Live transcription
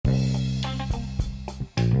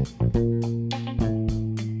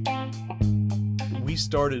We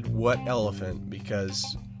started What Elephant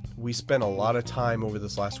because we spent a lot of time over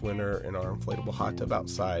this last winter in our inflatable hot tub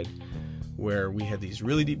outside, where we had these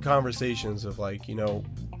really deep conversations of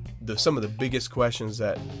some of the biggest questions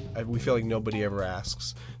that we feel like nobody ever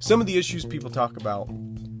asks. Some of the issues people talk about,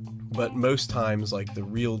 but most times the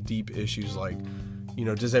real deep issues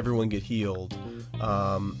does everyone get healed?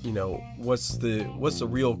 What's the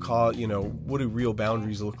real cause? What do real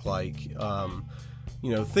boundaries look like?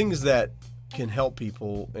 Things that can help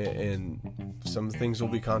people, and some things will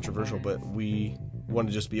be controversial, but we want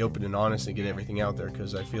to just be open and honest and get everything out there,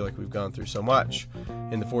 because I feel like we've gone through so much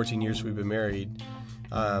in the 14 years we've been married,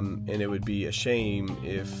 and it would be a shame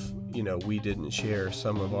if we didn't share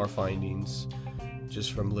some of our findings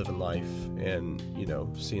just from living life and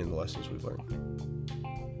seeing the lessons we've learned.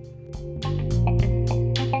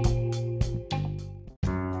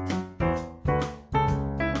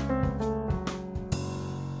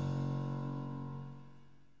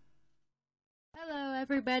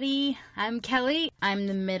 Everybody, I'm Kelly. I'm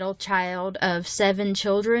the middle child of 7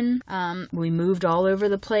 children. We moved all over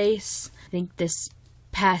the place. I think this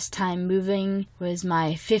past time moving was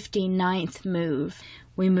my 59th move.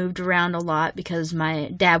 We moved around a lot because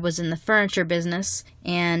my dad was in the furniture business,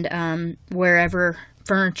 and wherever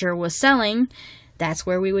furniture was selling, that's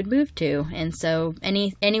where we would move to. And so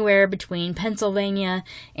anywhere between Pennsylvania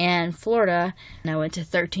and Florida. And I went to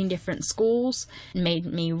 13 different schools. It made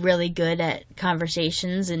me really good at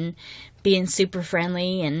conversations and being super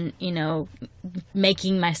friendly and,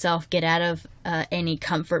 making myself get out of any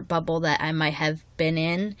comfort bubble that I might have been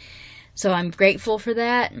in. So I'm grateful for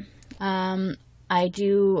that. I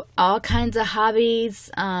do all kinds of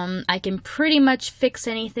hobbies. I can pretty much fix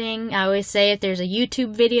anything. I always say if there's a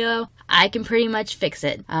YouTube video, I can pretty much fix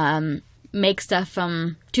it. Make stuff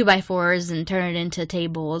from 2x4s and turn it into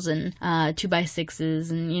tables and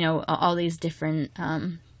 2x6s and, all these different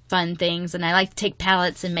fun things. And I like to take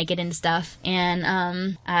pallets and make it into stuff.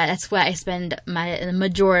 And that's what I spend the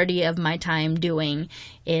majority of my time doing,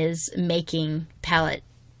 is making pallet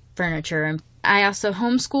furniture. And I also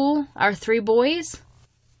homeschool our 3 boys.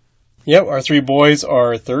 Yep, our 3 boys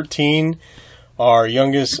are 13. Our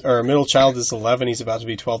middle child is 11. He's about to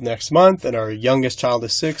be 12 next month. And our youngest child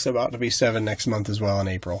is 6, about to be 7 next month as well, in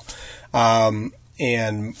April. My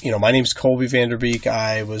name's Colby Vanderbeek.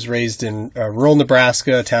 I was raised in rural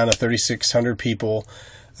Nebraska, a town of 3,600 people.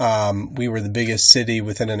 We were the biggest city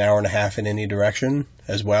within an hour and a half in any direction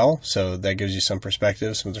as well. So that gives you some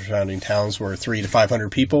perspective. Some of the surrounding towns were 300 to 500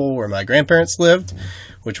 people where my grandparents lived,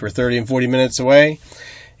 which were 30 and 40 minutes away.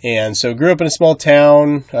 And so grew up in a small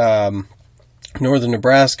town, northern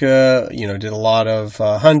Nebraska, did a lot of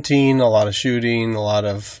hunting, a lot of shooting, a lot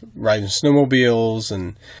of riding snowmobiles.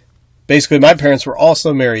 And basically my parents were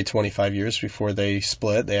also married 25 years before they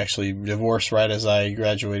split. They actually divorced right as I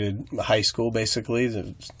graduated high school,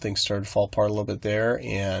 basically. Things started to fall apart a little bit there.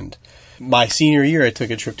 And my senior year, I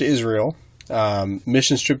took a trip to Israel,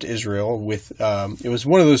 missions trip to Israel. It was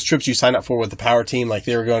one of those trips you sign up for with the power team. Like,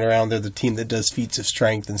 they were going around, they're the team that does feats of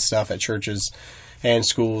strength and stuff at churches and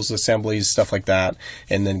schools, assemblies, stuff like that,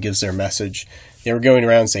 and then gives their message. They were going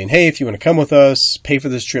around saying, hey, if you want to come with us, pay for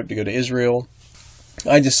this trip to go to Israel.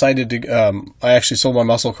 I decided to, I actually sold my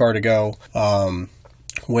muscle car to go,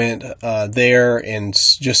 went there, and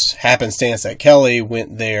just happenstance that Kelly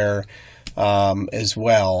went there as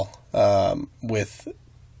well,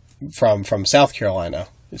 from South Carolina.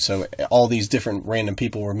 So all these different random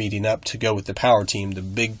people were meeting up to go with the power team, the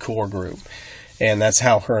big core group. And that's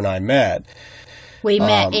how her and I met. We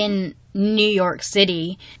met in New York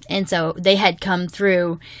City, and so they had come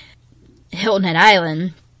through Hilton Head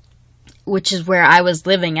Island, which is where I was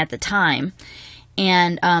living at the time,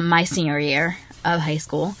 and my senior year of high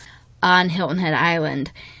school, on Hilton Head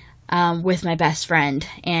Island with my best friend.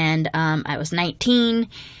 And I was 19,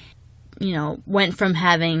 went from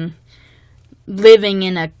living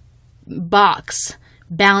in a box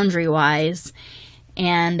boundary-wise,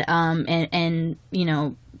 and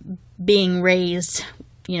being raised,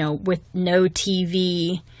 with no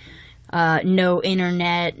TV, no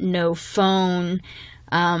internet, no phone,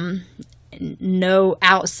 no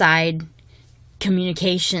outside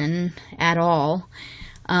communication at all,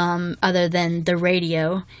 other than the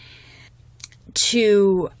radio,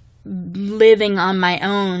 to living on my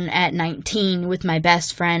own at 19 with my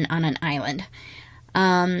best friend on an island.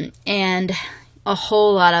 And a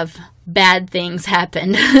whole lot of bad things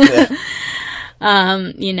happened. Yeah.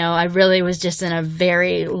 I really was just in a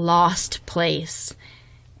very lost place.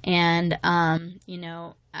 And,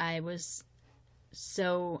 I was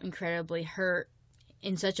so incredibly hurt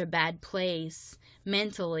in such a bad place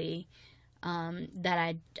mentally,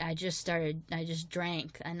 that I just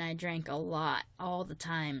drank, and I drank a lot all the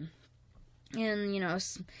time. And,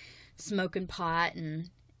 smoking pot and,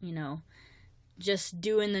 just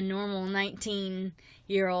doing the normal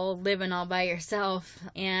 19-year-old living all by yourself.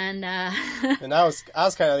 And, and I was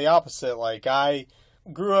kind of the opposite. Like, I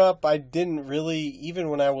grew up, I didn't really, even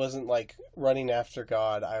when I wasn't, like, running after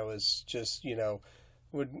God, I was just,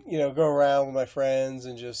 would, go around with my friends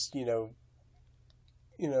and just,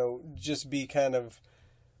 just be kind of,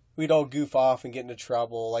 we'd all goof off and get into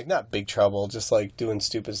trouble, like not big trouble, just like doing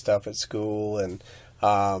stupid stuff at school and,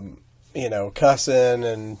 cussing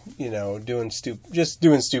and, doing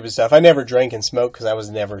stupid stuff. I never drank and smoked because I was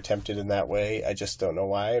never tempted in that way. I just don't know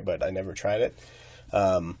why, but I never tried it.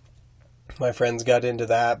 My friends got into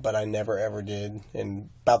that, but I never ever did. And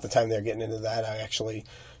about the time they were getting into that, I actually,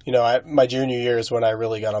 my junior year is when I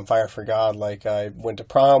really got on fire for God. Like, I went to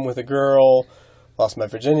prom with a girl, lost my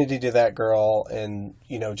virginity to that girl, and,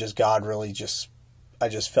 just God really I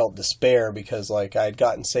just felt despair because, like, I had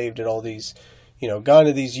gotten saved at all these, gone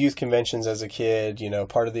to these youth conventions as a kid,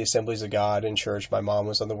 part of the Assemblies of God in church. My mom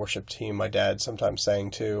was on the worship team. My dad sometimes sang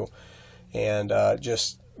too. And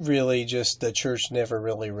the church never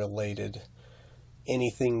really related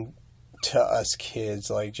anything to us kids.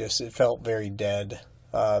 Like, just, it felt very dead,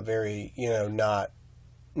 very, not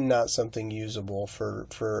something usable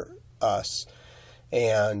for us.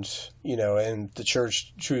 And, and the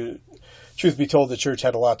church, truth be told, the church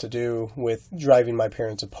had a lot to do with driving my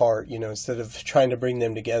parents apart. Instead of trying to bring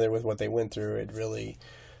them together with what they went through, it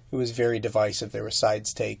was very divisive. There were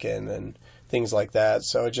sides taken and things like that.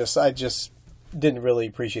 So I just didn't really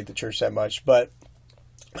appreciate the church that much, but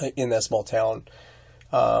in that small town.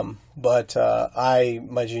 My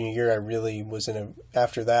junior year, I really was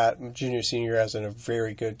after that, junior, senior year, I was in a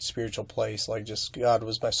very good spiritual place. Like, just God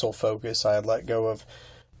was my sole focus. I had let go of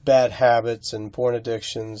bad habits and porn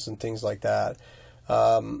addictions and things like that.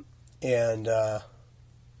 And I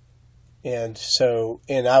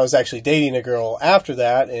was actually dating a girl after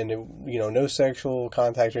that, and, no sexual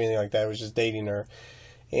contact or anything like that. I was just dating her.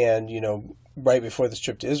 And, right before this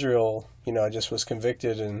trip to Israel, I just was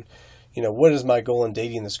convicted and, what is my goal in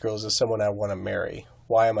dating this girl? Is this someone I want to marry?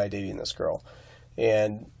 Why am I dating this girl?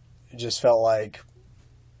 And it just felt like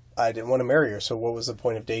I didn't want to marry her. So what was the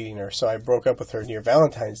point of dating her? So I broke up with her near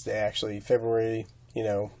Valentine's Day, actually, February,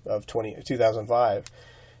 of 2005.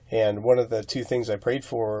 And one of the two things I prayed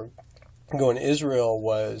for going to Israel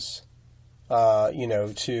was,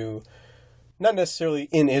 to, not necessarily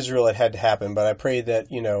in Israel it had to happen, but I prayed that,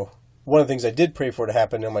 one of the things I did pray for to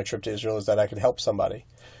happen on my trip to Israel is that I could help somebody.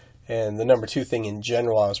 And the number two thing in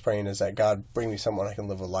general I was praying is that God bring me someone I can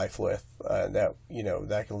live a life with, that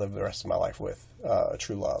I can live the rest of my life with, a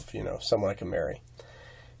true love, someone I can marry.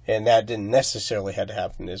 And that didn't necessarily have to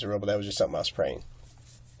happen in Israel, but that was just something I was praying.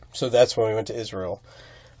 So that's when we went to Israel.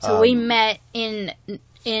 So we met in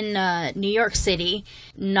New York City,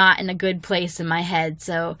 not in a good place in my head.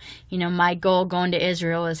 So, my goal going to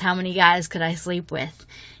Israel is how many guys could I sleep with?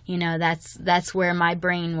 That's where my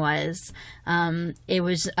brain was. It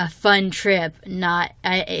was a fun trip.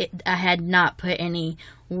 I had not put any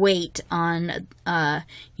weight on,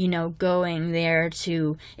 going there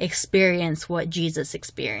to experience what Jesus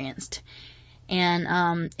experienced. And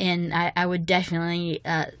I would definitely,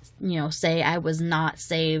 say I was not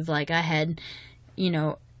saved. Like, I had,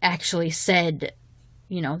 actually said,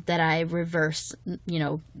 that I reversed,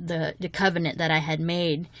 the covenant that I had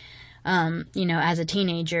made. As a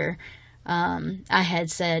teenager, I had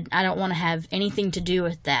said, I don't want to have anything to do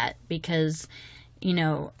with that because,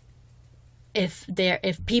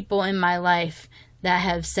 if people in my life that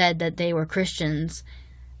have said that they were Christians,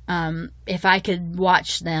 if I could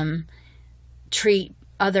watch them treat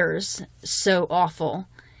others so awful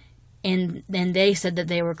and then they said that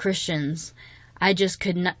they were Christians, I just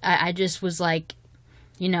could not, I just was like,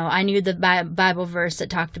 I knew the Bible verse that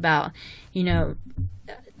talked about,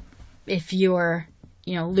 if you're,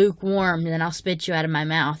 lukewarm, then I'll spit you out of my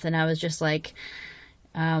mouth. And I was just like,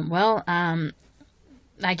 I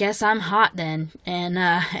guess I'm hot then. And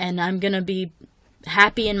I'm going to be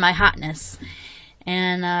happy in my hotness.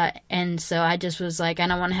 And so I just was like, I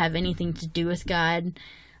don't want to have anything to do with God.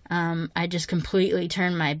 I just completely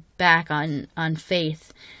turned my back on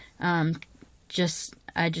faith. I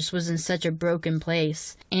just was in such a broken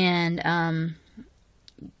place and,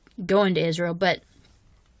 going to Israel, but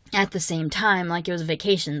at the same time, like, it was a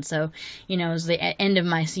vacation. So, it was the end of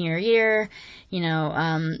my senior year, we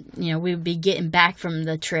would be getting back from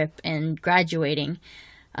the trip and graduating,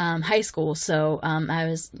 high school. So, I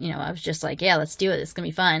was just like, yeah, let's do it. It's going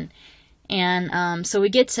to be fun. And so we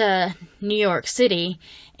get to New York City,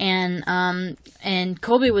 and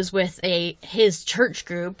Colby was with his church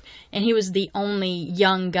group, and he was the only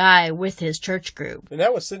young guy with his church group. And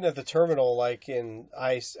that was sitting at the terminal,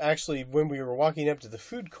 actually, when we were walking up to the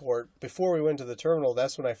food court, before we went to the terminal,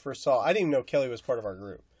 that's when I first saw, I didn't even know Kelly was part of our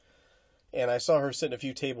group. And I saw her sitting a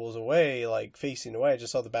few tables away, like, facing away. I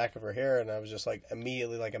just saw the back of her hair, and I was just, like,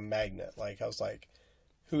 immediately like a magnet. Like, I was like,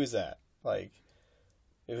 who is that? Like,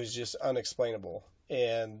 it was just unexplainable.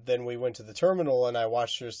 And then we went to the terminal, and I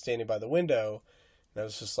watched her standing by the window, and I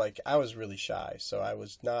was just like, I was really shy. So I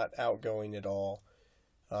was not outgoing at all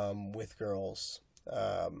with girls.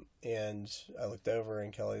 And I looked over,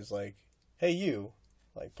 and Kelly's like, hey, you.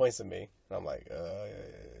 Like, points at me. And I'm like,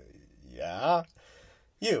 yeah?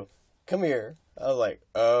 You. Come here. I was like,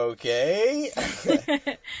 okay.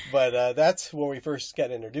 But that's when we first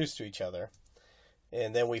got introduced to each other.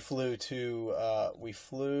 And then we flew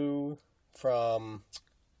from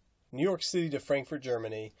New York City to Frankfurt,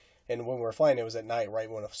 Germany. And when we were flying, it was at night, right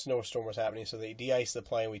when a snowstorm was happening. So they de-iced the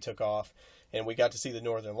plane, we took off, and we got to see the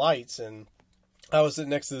Northern Lights. And I was sitting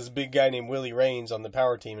next to this big guy named Willie Raines on the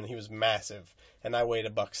power team, and he was massive. And I weighed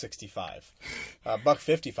 $165.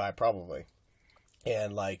 $155 probably.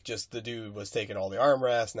 And, like, just the dude was taking all the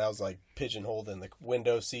armrests, and I was, like, pigeonholed in the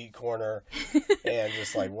window seat corner. And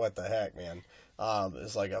just, like, what the heck, man. It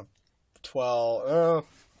was, like, I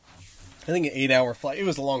think an 8-hour flight. It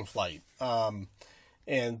was a long flight. But,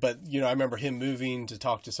 I remember him moving to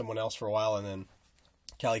talk to someone else for a while, and then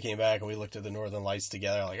Kelly came back, and we looked at the Northern Lights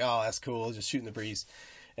together, like, oh, that's cool, just shooting the breeze.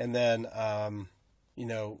 And then,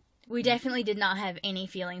 we definitely did not have any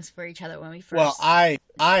feelings for each other when we first... Well, I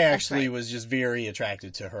actually was just very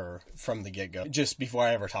attracted to her from the get-go, just before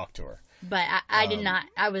I ever talked to her. But I did not...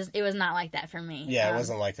 It was not like that for me. Yeah, it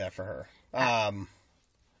wasn't like that for her.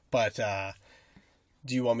 But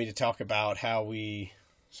do you want me to talk about how we...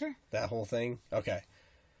 Sure. That whole thing? Okay.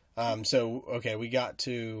 We got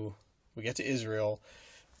to Israel.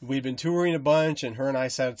 We'd been touring a bunch, and her and I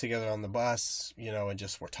sat together on the bus, and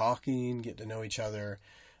just were talking, getting to know each other.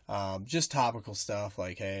 Just topical stuff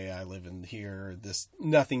like, hey, I live in here,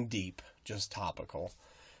 nothing deep, just topical.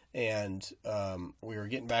 And we were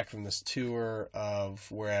getting back from this tour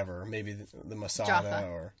of wherever, maybe the Masada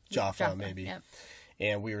or Jaffa maybe. Yep.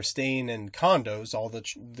 And we were staying in condos,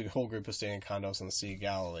 the whole group was staying in condos on the Sea of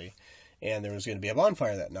Galilee. And there was going to be a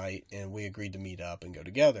bonfire that night, and we agreed to meet up and go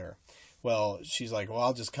together. Well, she's like, well,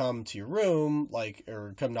 I'll just come to your room,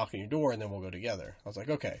 or come knock on your door, and then we'll go together. I was like,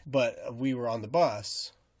 okay. But we were on the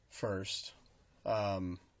bus first.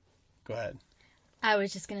 Go ahead. I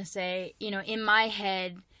was just going to say, in my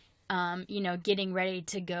head, getting ready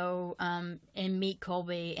to go and meet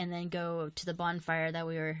Colby and then go to the bonfire that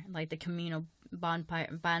we were, like the communal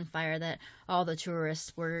bonfire that all the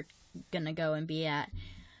tourists were going to go and be at.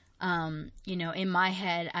 In my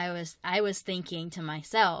head, I was thinking to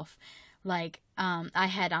myself, I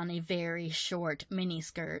had on a very short mini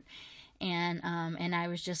skirt. And I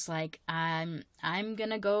was just like, I'm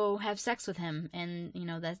gonna go have sex with him, and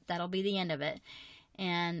that'll be the end of it.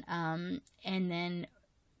 And then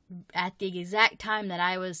at the exact time that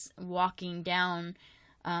I was walking down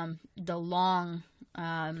the long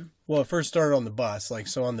well, it first started on the bus.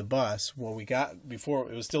 So on the bus, when we got, before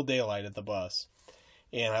it was still daylight at the bus,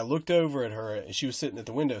 and I looked over at her, and she was sitting at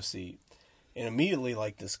the window seat, and immediately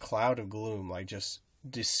this cloud of gloom, just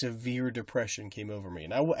this severe depression came over me.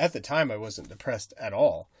 And at the time, I wasn't depressed at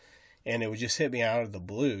all. And it would just hit me out of the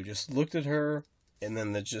blue. Just looked at her, and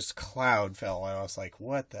then the just cloud fell. And I was like,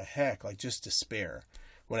 what the heck? Just despair.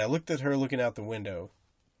 When I looked at her looking out the window,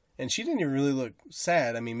 and she didn't even really look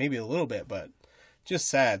sad. I mean, maybe a little bit, but just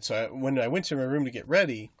sad. So when I went to my room to get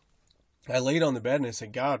ready, I laid on the bed and I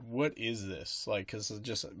said, God, what is this? Because it's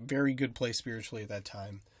just a very good place spiritually at that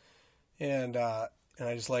time. And I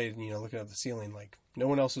just laid, looking at the ceiling, no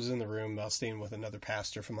one else was in the room. I was staying with another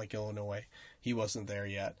pastor from Illinois. He wasn't there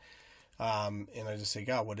yet. And I just say,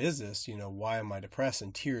 God, what is this? Why am I depressed?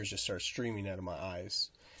 And tears just start streaming out of my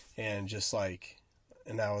eyes. And just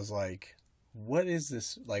and I was like, what is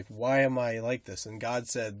this? Why am I like this? And God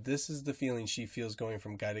said, this is the feeling she feels going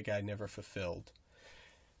from guy to guy, never fulfilled.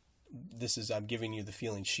 I'm giving you the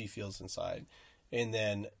feeling she feels inside. And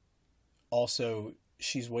then also,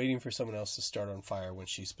 she's waiting for someone else to start on fire when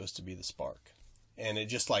she's supposed to be the spark. And it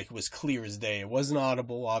just was clear as day. It wasn't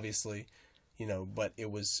audible, obviously, but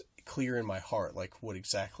it was clear in my heart, what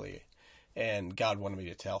exactly. And God wanted me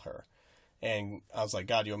to tell her. And I was like,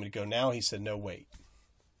 God, you want me to go now? He said, no, wait.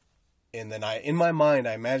 And then in my mind,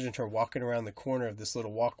 I imagined her walking around the corner of this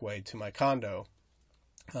little walkway to my condo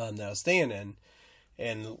that I was staying in.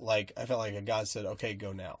 And I felt like God said, okay,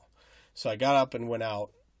 go now. So I got up and went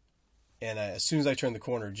out, and as soon as I turned the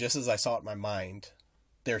corner, just as I saw it in my mind,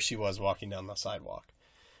 there she was walking down the sidewalk.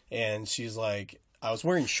 And she's like, I was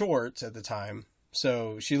wearing shorts at the time,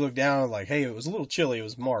 so she looked down like, hey, it was a little chilly. It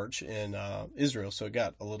was March in Israel, so it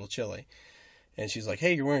got a little chilly. And she's like,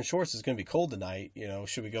 hey, you're wearing shorts. It's going to be cold tonight. You know,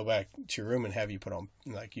 should we go back to your room and have you put on,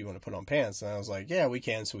 like, you want to put on pants? And I was like, yeah, we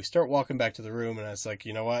can. So we start walking back to the room, and I was like,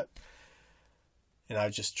 you know what? And I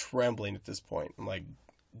was just trembling at this point. I'm like,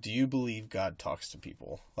 do you believe God talks to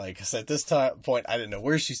people? Like, 'cause at this point, I didn't know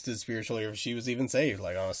where she stood spiritually or if she was even saved,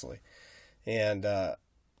 like, honestly. And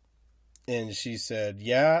she said,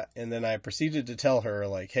 yeah. And then I proceeded to tell her,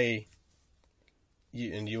 like, hey,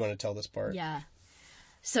 you want to tell this part? Yeah.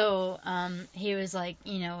 So, he was like,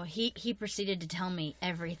 you know, he proceeded to tell me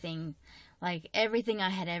everything, like everything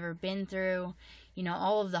I had ever been through, you know,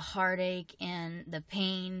 all of the heartache and the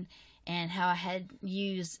pain and how I had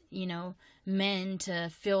used, you know, men to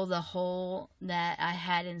fill the hole that I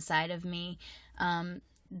had inside of me,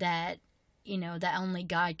 that, you know, that only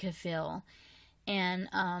God could fill. And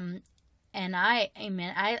I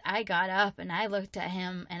got up and I looked at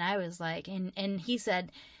him and I was like, and he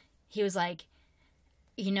said, he was like,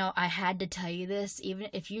 you know, I had to tell you this, even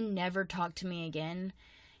if you never talk to me again.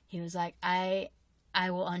 He was like, I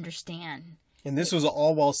will understand. And this was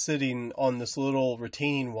all while sitting on this little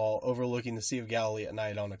retaining wall overlooking the Sea of Galilee at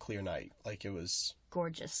night on a clear night. Like, it was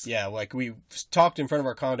gorgeous. Yeah, like we talked in front of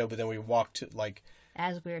our condo, but then we walked to, like,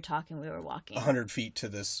 as we were talking, we were walking 100 feet to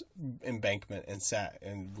this embankment and sat,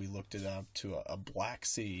 and we looked it up to a black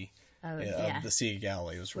sea. Of the Sea of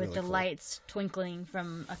Galilee. It was really with the cool. lights twinkling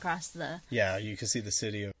from across the... Yeah, you could see the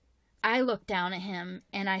city. I looked down at him,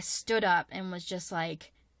 and I stood up and was just,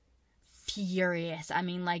 like, furious. I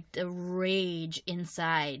mean, like, the rage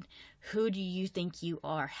inside. Who do you think you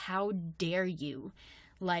are? How dare you,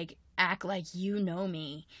 like, act like you know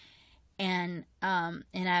me? And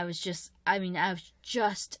I was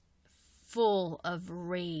just full of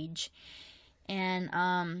rage.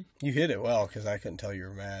 And you hit it well, because I couldn't tell you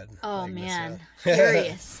were mad. Oh, like, man,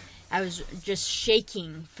 furious. I was just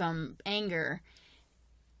shaking from anger,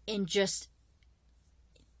 and just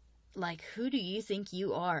like, who do you think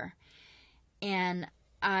you are? And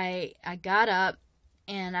I got up,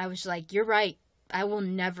 and I was like, you're right. I will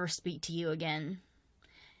never speak to you again.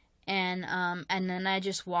 And then I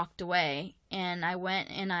just walked away, and I went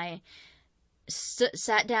and I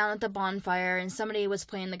sat down at the bonfire, and somebody was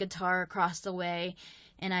playing the guitar across the way,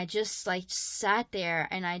 and I just, like, sat there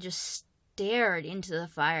and I just stared into the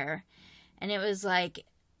fire. And it was like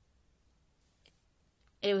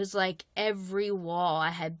every wall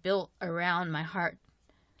I had built around my heart,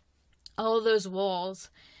 all those walls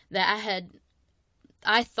that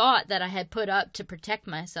I thought that I had put up to protect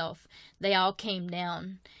myself, they all came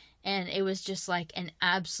down. And it was just like an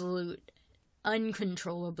absolute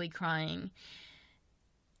uncontrollably crying,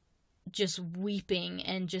 just weeping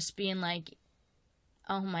and just being like,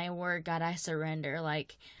 oh my word, God, I surrender.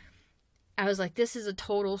 Like, I was like, this is a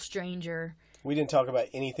total stranger. We didn't talk about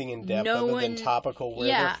anything in depth than topical, where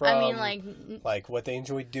they're from. I mean, like what they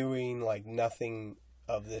enjoy doing. Like, nothing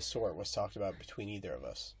of this sort was talked about between either of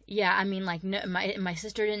us. Yeah, I mean, like, no, my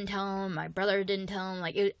sister didn't tell him, my brother didn't tell him.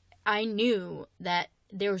 Like, I knew that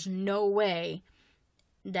there was no way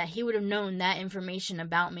that he would have known that information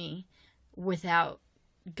about me without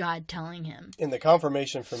God telling him. And the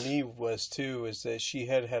confirmation for me was that she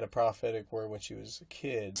had a prophetic word when she was a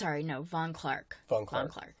kid. Sorry, no, Von Clark. Von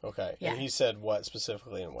Clark. Okay. Yeah. And he said what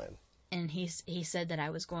specifically and when? And he said that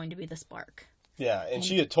I was going to be the spark. Yeah, and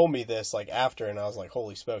she had told me this, like, after, and I was like,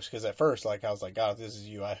 holy smokes, because at first, like, I was like, God, if this is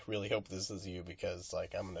you, I really hope this is you, because,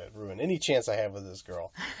 like, I'm going to ruin any chance I have with this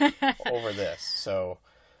girl over this. So,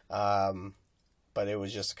 but it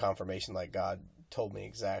was just a confirmation, like, God told me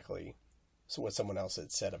exactly what someone else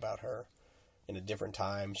had said about her in a different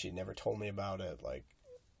time. She'd never told me about it, like,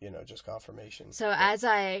 you know, just confirmation. So as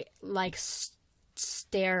I, like,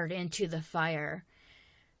 stared into the fire,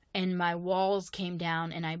 and my walls came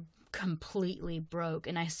down, and I completely broke,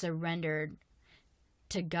 and I surrendered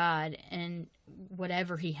to God and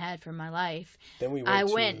whatever He had for my life. Then I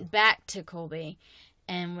went back to Colby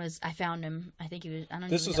and I found him. I think he was. I don't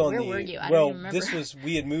know. Where were you? I don't remember.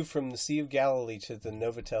 We had moved from the Sea of Galilee to the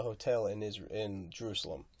Novotel Hotel in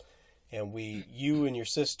Jerusalem, and you and your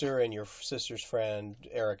sister and your sister's friend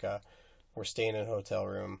Erica were staying in a hotel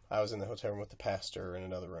room. I was in the hotel room with the pastor in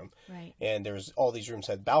another room. Right. And all these rooms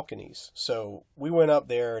had balconies. So we went up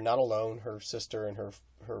there, not alone. Her sister and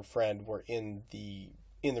her friend were in the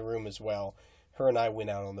room as well. Her and I went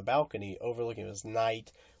out on the balcony overlooking. It was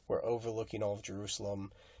night. We're overlooking all of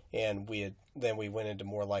Jerusalem. And then we went into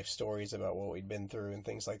more life stories about what we'd been through and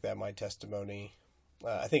things like that. My testimony.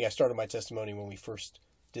 I think I started my testimony when we first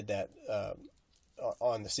did that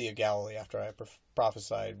on the Sea of Galilee after I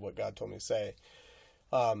prophesied what God told me to say.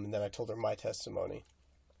 And then I told her my testimony.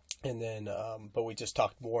 And then, but we just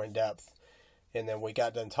talked more in depth. And then we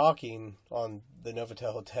got done talking on the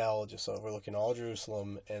Novotel Hotel, just overlooking all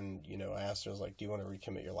Jerusalem. And, I asked her, I was like, do you want to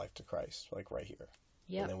recommit your life to Christ? Like right here.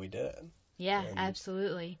 Yep. And then we did. Yeah,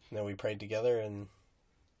 absolutely. And then we prayed together, and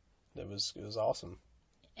it was awesome.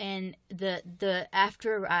 And the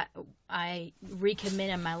after I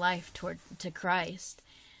recommitted my life to Christ,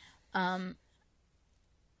 I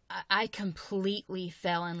completely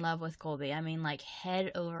fell in love with Colby. I mean, like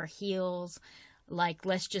head over heels. Like,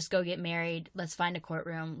 let's just go get married. Let's find a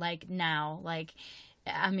courtroom. Like now. Like,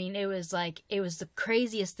 I mean, it was the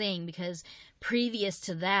craziest thing, because previous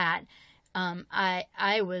to that,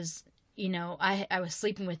 I was. I was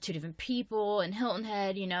sleeping with 2 different people in Hilton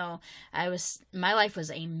Head. My life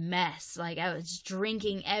was a mess. Like, I was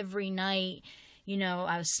drinking every night.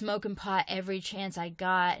 I was smoking pot every chance I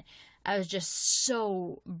got. I was just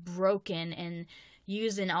so broken and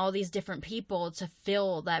using all these different people to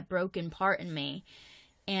fill that broken part in me.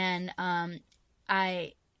 And,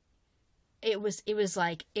 it was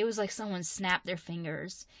like someone snapped their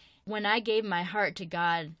fingers. When I gave my heart to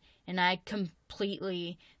God, and I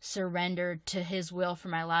completely surrendered to His will for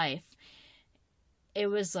my life, it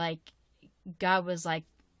was like God was like,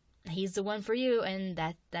 He's the one for you, and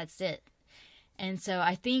that's it. And so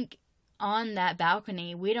I think on that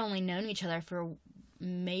balcony, we'd only known each other for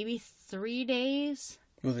maybe 3 days.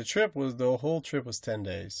 Well, the whole trip was 10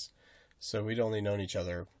 days. So we'd only known each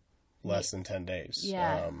other less than 10 days.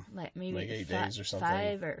 Yeah, like maybe like 8 days or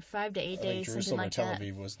something. 5 to 8 days, Jerusalem something like or Tel that.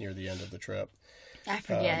 Aviv was near the end of the trip. I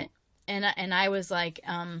forget. And I was like,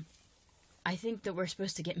 I think that we're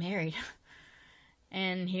supposed to get married.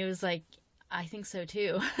 And he was like, I think so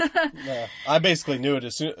too. I basically knew it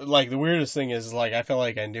as soon. Like, the weirdest thing is, like, I felt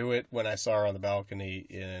like I knew it when I saw her on the balcony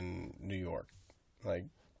in New York. Like,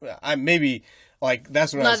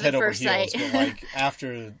 that's when I was head over heels. But like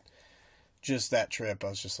after just that trip, I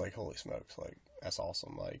was just like, holy smokes, like that's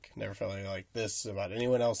awesome. Like, never felt like this about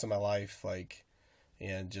anyone else in my life. Like,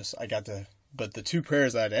 and just but the 2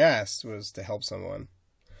 prayers I'd asked was to help someone,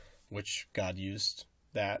 which God used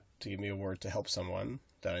that to give me a word to help someone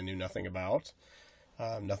that I knew nothing about,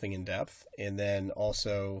 nothing in depth. And then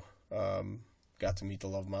also got to meet the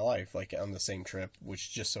love of my life, like on the same trip,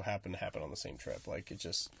 which just so happened to happen on the same trip. Like, it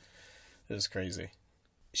was crazy.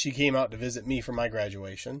 She came out to visit me for my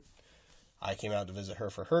graduation. I came out to visit her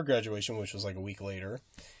for her graduation, which was like a week later.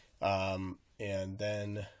 And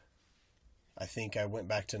then I think I went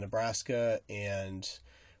back to Nebraska and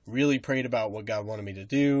really prayed about what God wanted me to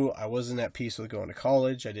do. I wasn't at peace with going to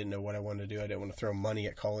college. I didn't know what I wanted to do. I didn't want to throw money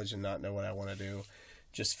at college and not know what I want to do,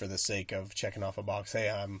 just for the sake of checking off a box. Hey,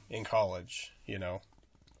 I'm in college,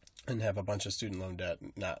 and have a bunch of student loan debt,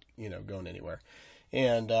 not, going anywhere.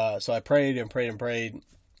 And so I prayed and prayed and prayed.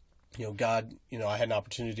 God, I had an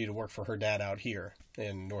opportunity to work for her dad out here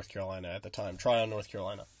in North Carolina at the time, Tryon, North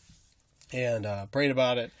Carolina. And prayed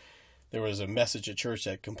about it. There was a message at church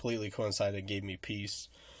that completely coincided and gave me peace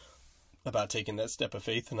about taking that step of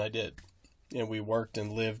faith, and I did. And we worked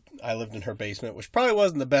and lived. I lived in her basement, which probably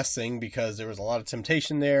wasn't the best thing because there was a lot of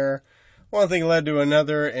temptation there. One thing led to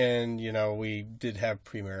another, and, we did have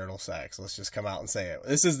premarital sex. Let's just come out and say it.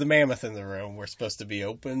 This is the mammoth in the room. We're supposed to be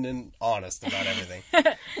open and honest about everything.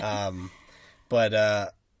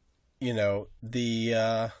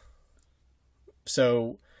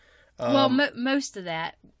 Most of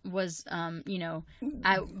that was,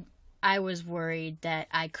 I was worried that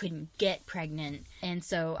I couldn't get pregnant, and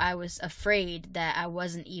so I was afraid that I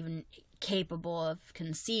wasn't even capable of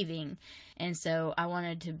conceiving, and so I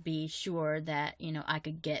wanted to be sure that, I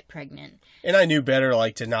could get pregnant. And I knew better,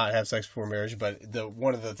 like, to not have sex before marriage, but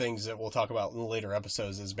one of the things that we'll talk about in later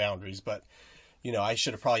episodes is boundaries, but I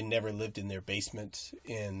should have probably never lived in their basement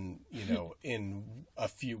in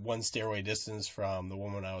one stairway distance from the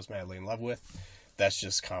woman I was madly in love with. That's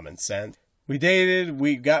just common sense. We dated,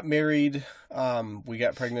 we got married, we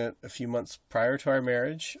got pregnant a few months prior to our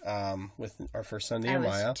marriage, with our first son,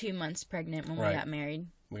 Nehemiah. I was 2 months pregnant when we got married.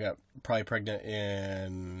 We got probably pregnant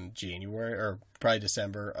in January, or probably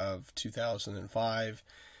December of 2005,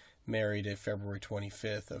 married at February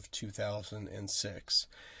 25th of 2006.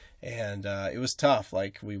 And it was tough.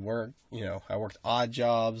 Like, we worked, I worked odd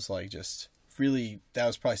jobs, like, just really, that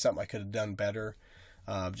was probably something I could have done better.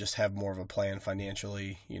 Just have more of a plan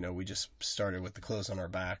financially. We just started with the clothes on our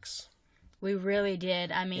backs. We really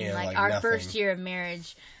did. I mean, And, like like, our nothing first year of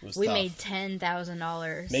marriage, was we tough. made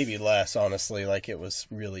 $10,000. Maybe less, honestly. Like, it was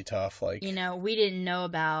really tough. Like, You know, we didn't know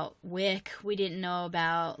about WIC. We didn't know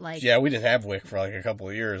about, like... yeah, we didn't have WIC for like a couple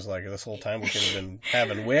of years. Like, this whole time we could have been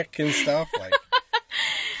having WIC and stuff. Like,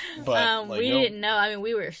 but like, we didn't know. I mean,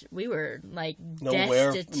 we were like no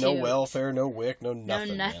destitute. no welfare, no WIC, no nothing.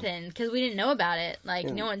 No nothing, because we didn't know about it. Like,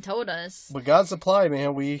 no one told us. But God supply,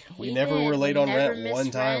 man. We He never did. were late We on never rent. missed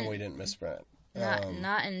One time rent. we didn't miss rent.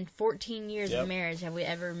 Not in 14 years Yep. of marriage have we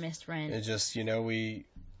ever missed rent. It just, you know, I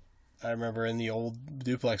remember in the old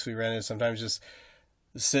duplex we rented, sometimes just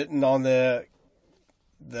sitting on the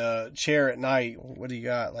chair at night, what do you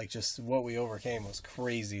got? Like, just what we overcame was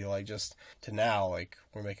crazy. Like, just to now, like,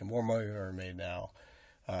 we're making more money than we ever made now.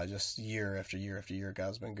 Just year after year after year,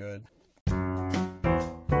 God's been good.